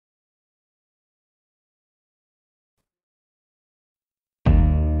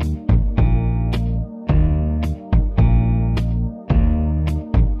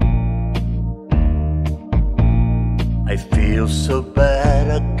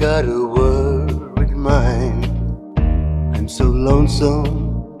got a worried mind. I'm so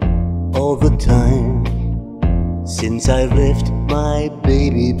lonesome all the time, since I left my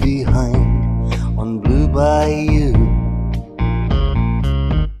baby behind on Blue Bayou.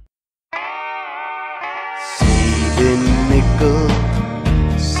 Saving nickels,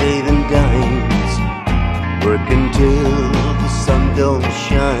 saving dimes, working till the sun don't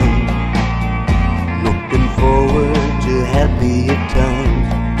shine, looking forward to happier times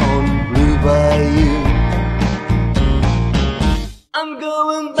on Blue Bayou. I'm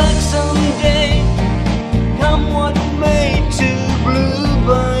going back someday, come what may, to Blue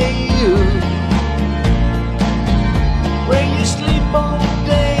Bayou, where you sleep all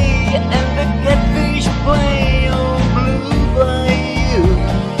day and the catfish play on Blue Bayou.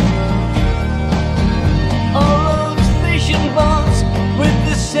 All those fishing boats with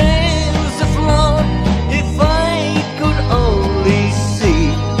the sails afloat, if I could only see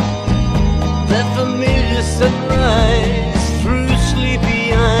that familiar sunrise through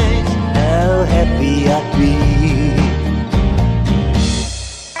sleepy eyes, how happy I'd be.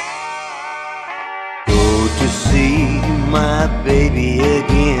 Go to see my baby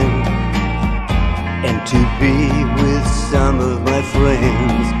again, and to be with some of my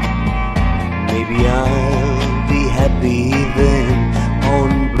friends. Maybe I'll be happy then on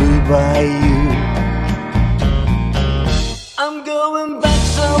Blue Bayou. I'm going back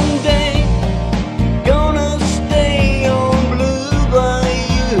someday.